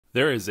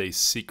There is a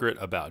secret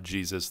about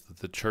Jesus that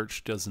the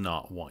church does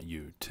not want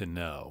you to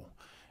know,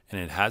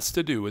 and it has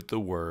to do with the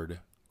word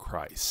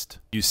Christ.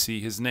 You see,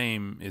 his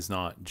name is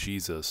not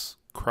Jesus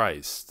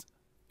Christ.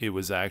 It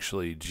was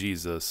actually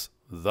Jesus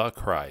the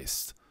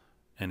Christ,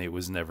 and it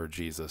was never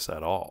Jesus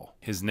at all.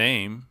 His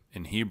name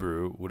in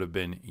Hebrew would have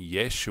been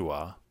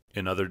Yeshua.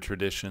 In other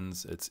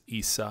traditions, it's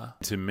Isa.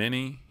 To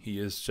many, he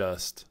is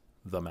just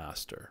the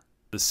Master.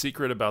 The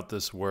secret about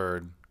this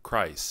word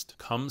Christ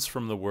comes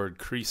from the word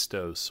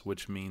Christos,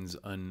 which means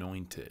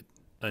anointed.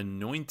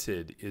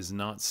 Anointed is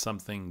not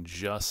something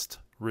just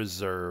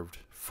reserved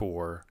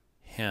for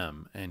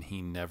him, and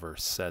he never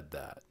said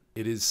that.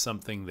 It is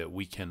something that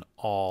we can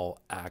all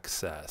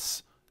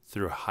access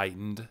through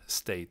heightened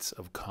states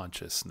of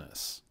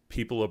consciousness.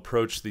 People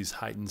approach these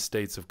heightened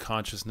states of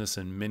consciousness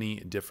in many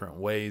different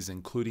ways,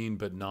 including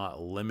but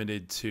not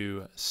limited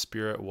to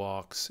spirit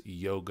walks,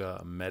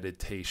 yoga,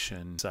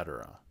 meditation,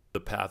 etc. The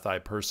path I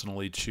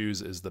personally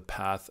choose is the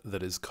path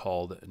that is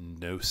called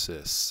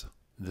Gnosis.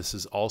 This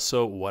is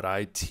also what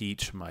I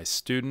teach my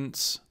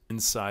students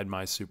inside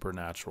my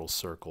Supernatural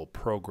Circle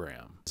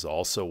program. It's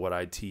also what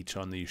I teach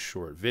on these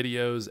short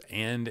videos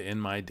and in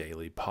my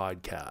daily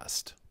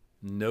podcast.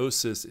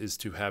 Gnosis is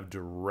to have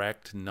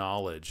direct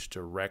knowledge,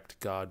 direct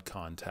God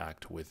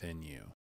contact within you.